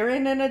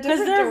staring in a different direction?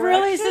 Because they're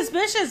really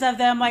suspicious of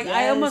them. Like, yes.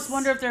 I almost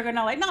wonder if they're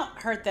gonna, like,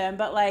 not hurt them,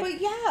 but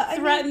yeah,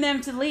 threaten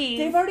them to leave.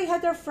 They've already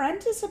had their friend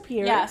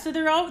disappear. Yeah, so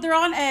they're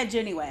on edge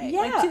anyway.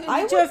 Yeah,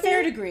 like, to a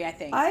fair degree, I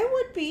think. I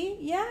would be,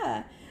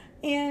 yeah.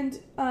 And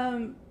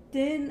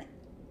then,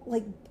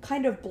 like,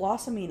 kind of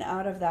blossoming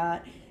out of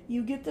that,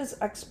 you get this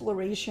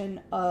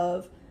exploration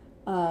of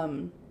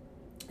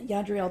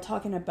Yadriel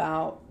talking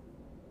about,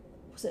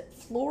 was it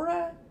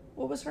Flora?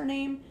 What was her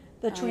name?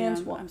 The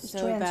trans one. I'm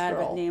so bad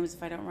with names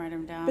if I don't write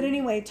them down. But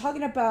anyway,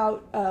 talking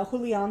about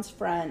Julian's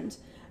friend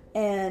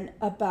and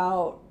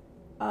about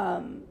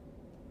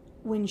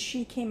when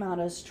she came out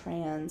as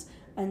trans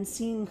and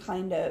seeing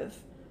kind of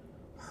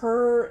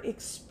her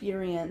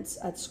experience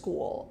at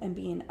school and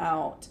being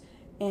out.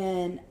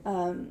 And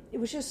it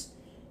was just,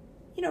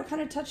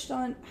 kind of touched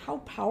on how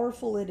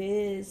powerful it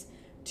is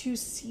to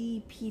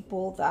see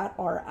people that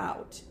are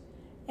out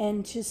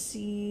and to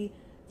see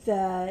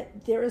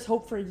that there is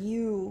hope for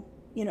you,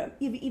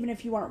 even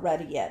if you aren't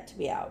ready yet to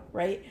be out,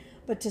 right?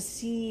 But to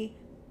see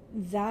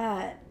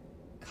that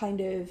kind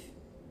of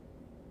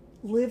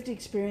lived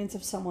experience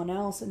of someone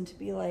else and to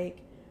be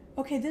like,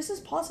 okay, this is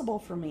possible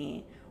for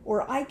me,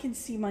 or I can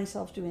see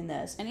myself doing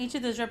this. And each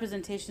of those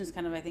representations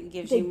kind of, I think,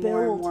 gives you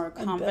more and more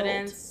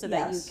confidence so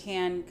that you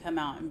can come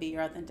out and be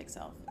your authentic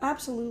self.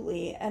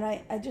 Absolutely. And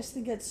I just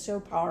think it's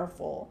so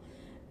powerful.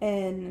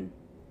 And,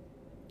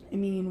 I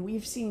mean,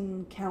 we've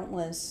seen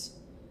countless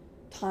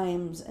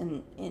times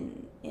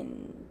in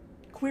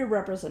queer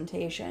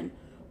representation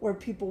where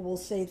people will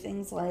say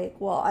things like,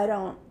 well, I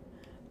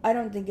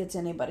don't think it's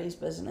anybody's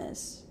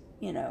business,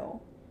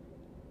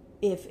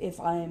 if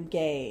I'm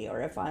gay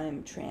or if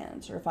I'm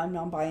trans or if I'm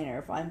non-binary or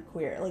if I'm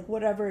queer, like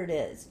whatever it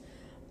is.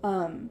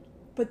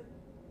 But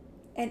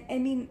I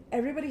mean,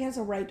 everybody has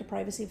a right to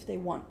privacy if they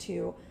want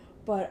to,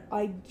 but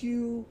I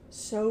do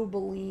so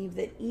believe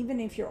that even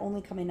if you're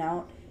only coming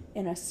out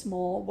in a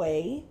small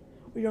way,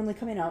 or you're only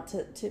coming out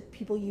to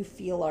people you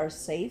feel are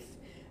safe,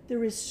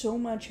 there is so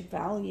much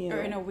value.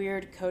 Or in a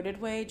weird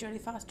coded way,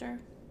 Jodie Foster.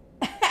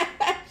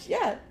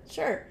 Yeah,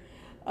 sure.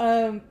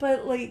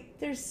 But like,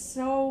 there's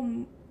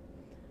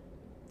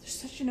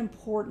such an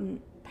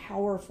important,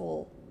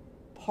 powerful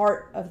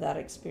part of that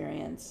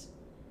experience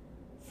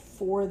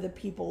for the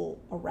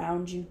people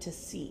around you to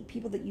see,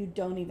 people that you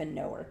don't even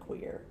know are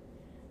queer.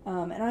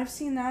 And I've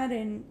seen that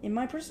in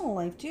my personal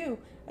life too.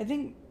 I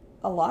think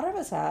a lot of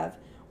us have,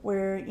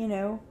 where,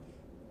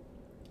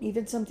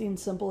 even something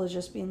simple as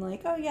just being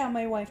like, oh yeah,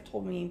 my wife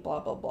told me blah,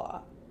 blah, blah.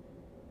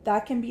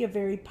 That can be a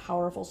very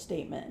powerful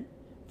statement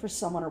for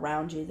someone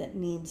around you that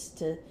needs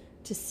to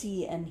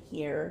see and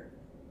hear,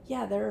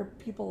 yeah, there are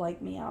people like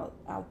me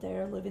out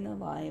there living their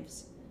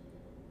lives,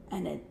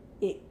 and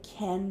it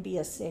can be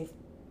a safe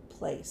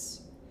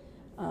place.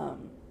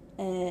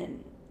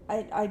 And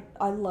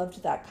I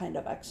loved that kind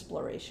of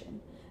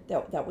exploration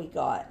that we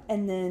got.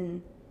 And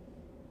then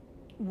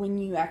when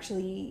you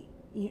actually,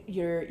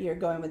 you're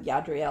going with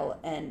Yadriel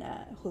and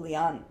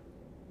Julian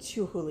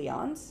to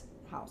Julian's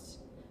house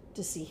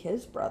to see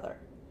his brother.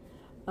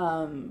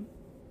 And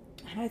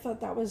I thought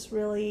that was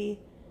really,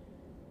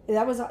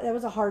 that was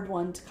a hard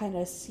one to kind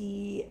of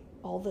see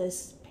all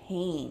this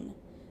pain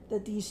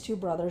that these two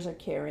brothers are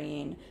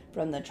carrying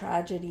from the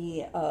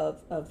tragedy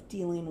of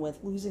dealing with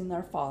losing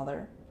their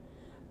father.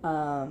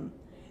 And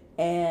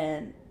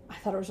I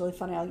thought it was really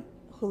funny how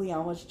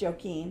Julian was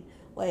joking,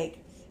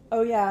 like,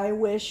 oh yeah, I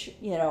wish,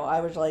 I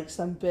was like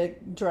some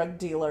big drug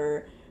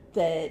dealer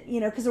that,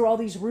 because there were all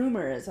these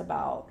rumors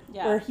about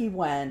where he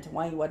went and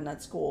why he wasn't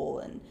at school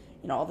and,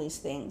 all these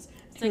things.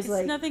 It's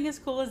like, nothing as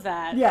cool as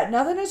that. Yeah,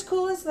 nothing as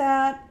cool as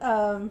that.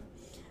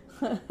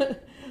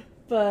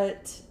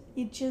 But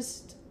it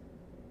just,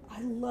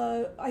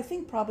 I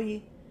think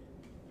probably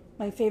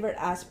my favorite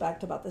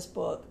aspect about this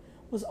book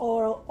was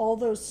all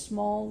those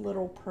small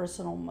little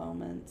personal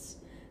moments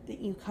that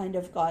you kind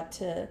of got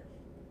to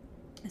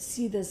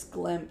see this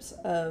glimpse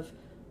of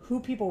who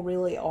people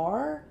really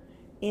are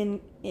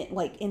in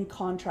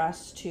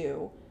contrast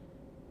to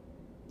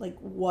like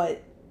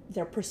what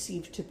they're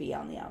perceived to be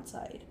on the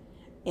outside.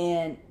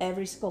 And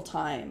every single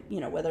time,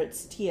 whether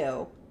it's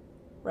Tio,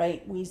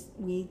 right,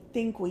 we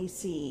think we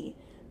see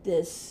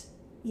this,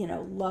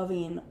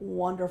 loving,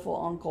 wonderful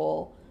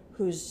uncle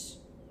who's,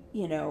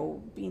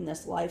 being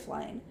this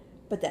lifeline,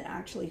 but then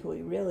actually who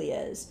he really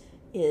is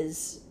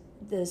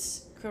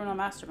this criminal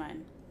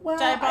mastermind. Well,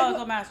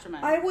 diabolical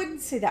mastermind. I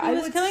wouldn't say that.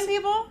 He was killing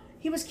people?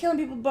 He was killing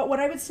people, but what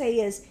I would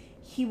say is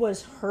he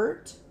was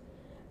hurt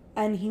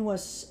and he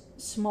was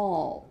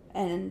small,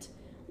 and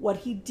what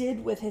he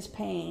did with his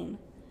pain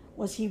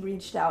was he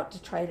reached out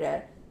to try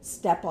to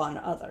step on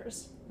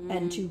others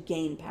and to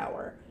gain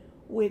power,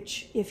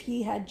 which if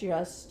he had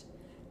just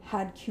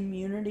had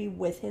community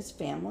with his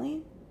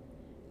family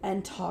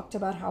and talked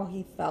about how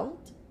he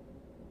felt,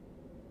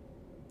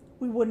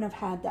 we wouldn't have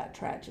had that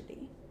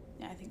tragedy.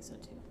 Yeah, I think so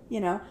too. You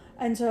know,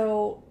 and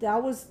so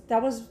that was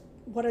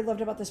what I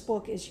loved about this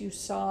book is you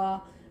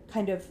saw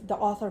kind of the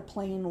author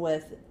playing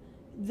with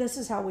this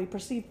is how we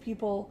perceive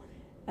people,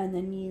 and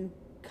then you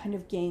kind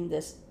of gain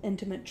this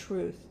intimate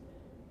truth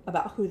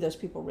about who those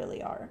people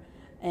really are.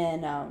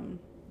 And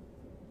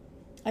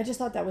I just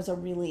thought that was a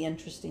really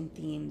interesting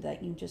theme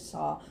that you just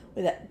saw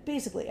with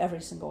basically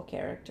every single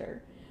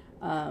character.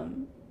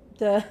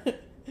 The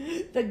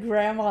the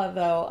grandma,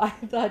 though, I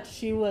thought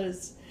she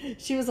was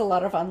a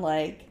lot of fun.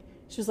 Like,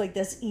 she was like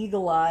this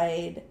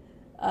eagle-eyed,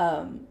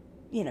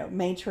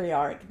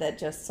 matriarch that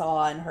just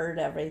saw and heard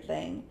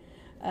everything.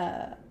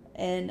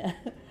 And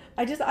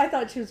I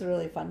thought she was a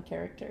really fun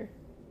character.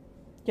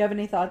 Do you have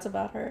any thoughts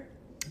about her?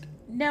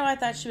 No, I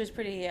thought she was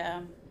pretty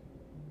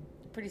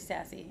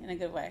sassy in a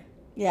good way.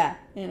 Yeah,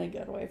 in a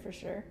good way for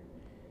sure.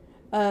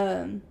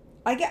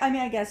 I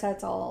guess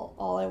that's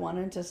all I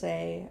wanted to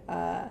say.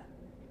 I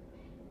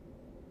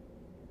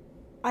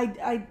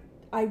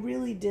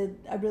really did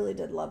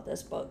love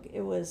this book.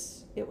 It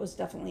was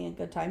definitely a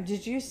good time.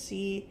 Did you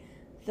see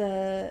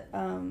the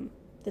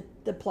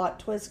plot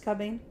twist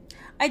coming?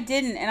 I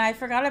didn't, and I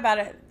forgot about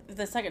it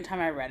the second time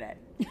I read it.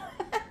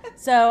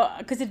 So,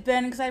 because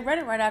I read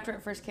it right after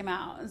it first came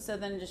out, and so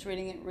then just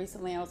reading it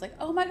recently, I was like,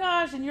 oh my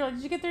gosh! And you're like,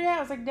 did you get there yet?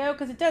 I was like, no,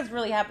 because it does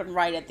really happen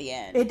right at the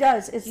end. It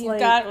does. It's You've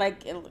got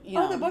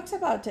the book's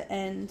about to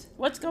end.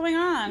 What's going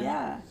on?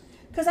 Yeah,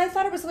 because I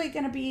thought it was like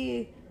going to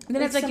be. And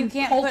then it's like you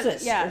can't put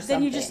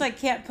then you just like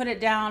can't put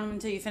it down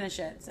until you finish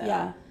it. So.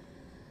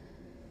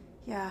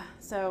 Yeah.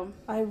 So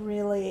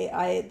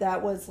that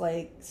was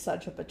like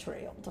such a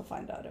betrayal to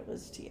find out it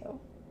was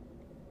Tio.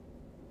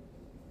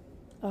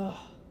 Oh.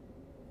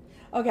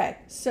 Okay,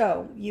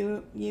 so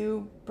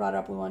you brought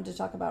up we wanted to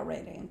talk about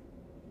rating.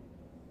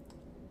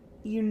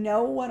 You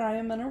know what I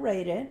am gonna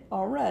rate it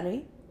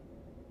already.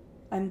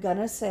 I'm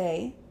gonna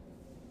say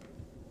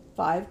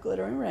 5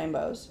 glittering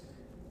rainbows.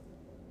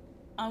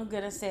 I'm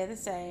gonna say the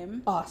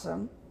same.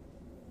 Awesome.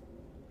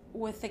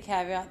 With the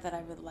caveat that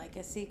I would like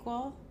a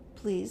sequel.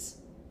 Please.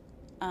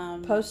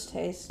 Post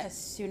haste. As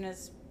soon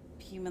as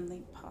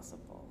humanly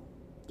possible.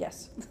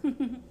 Yes.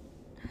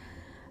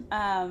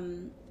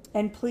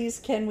 And please,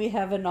 can we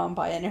have a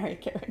non-binary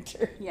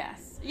character?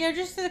 Yes. Yeah,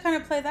 just to kind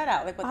of play that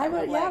out, like what that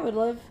would like. Yeah, I would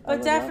love.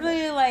 But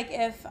definitely, like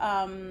if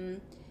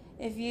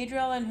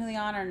Yadriel and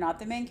Julian are not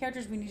the main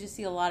characters, we need to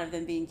see a lot of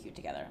them being cute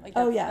together. Like,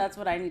 that's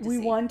what I need to see.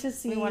 We want to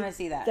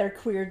see that. Their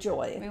queer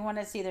joy. We want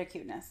to see their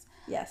cuteness.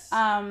 Yes.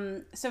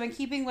 So in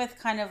keeping with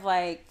kind of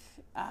like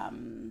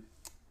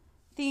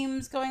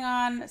themes going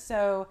on,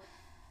 so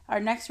our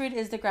next read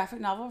is the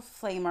graphic novel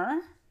Flamer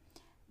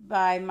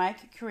by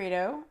Mike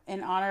Curato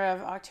in honor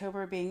of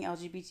October being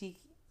LGBTQ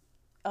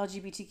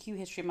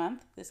History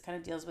Month. This kind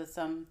of deals with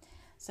some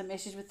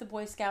issues with the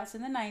Boy Scouts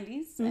in the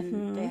 90s,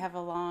 and they have a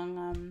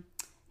long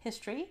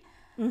history.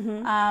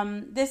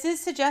 This is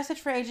suggested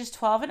for ages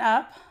 12 and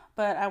up,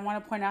 but I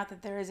want to point out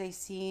that there is a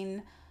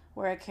scene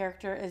where a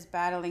character is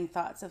battling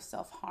thoughts of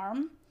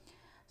self-harm.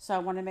 So I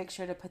want to make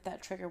sure to put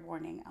that trigger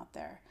warning out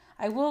there.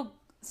 I will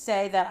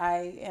say that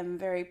I am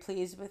very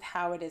pleased with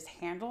how it is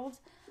handled.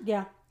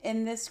 Yeah.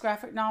 In this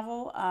graphic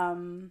novel,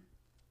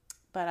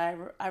 but I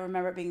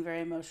remember it being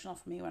very emotional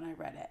for me when I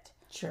read it.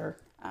 Sure.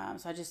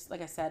 So I just,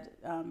 like I said,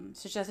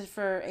 suggested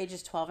for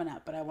ages 12 and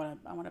up, but I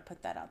want to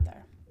put that out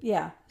there.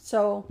 Yeah.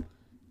 So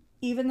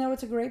even though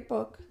it's a great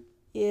book,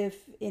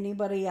 if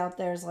anybody out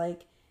there is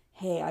like,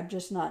 hey, I'm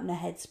just not in a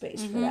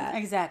headspace for that.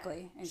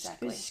 Exactly.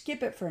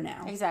 Skip it for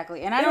now.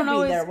 Exactly. And I don't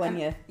know. It'll be there when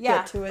you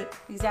get to it.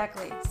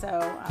 Exactly. So,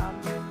 yeah,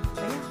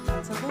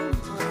 until then,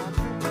 we're out.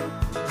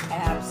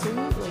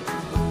 Absolutely.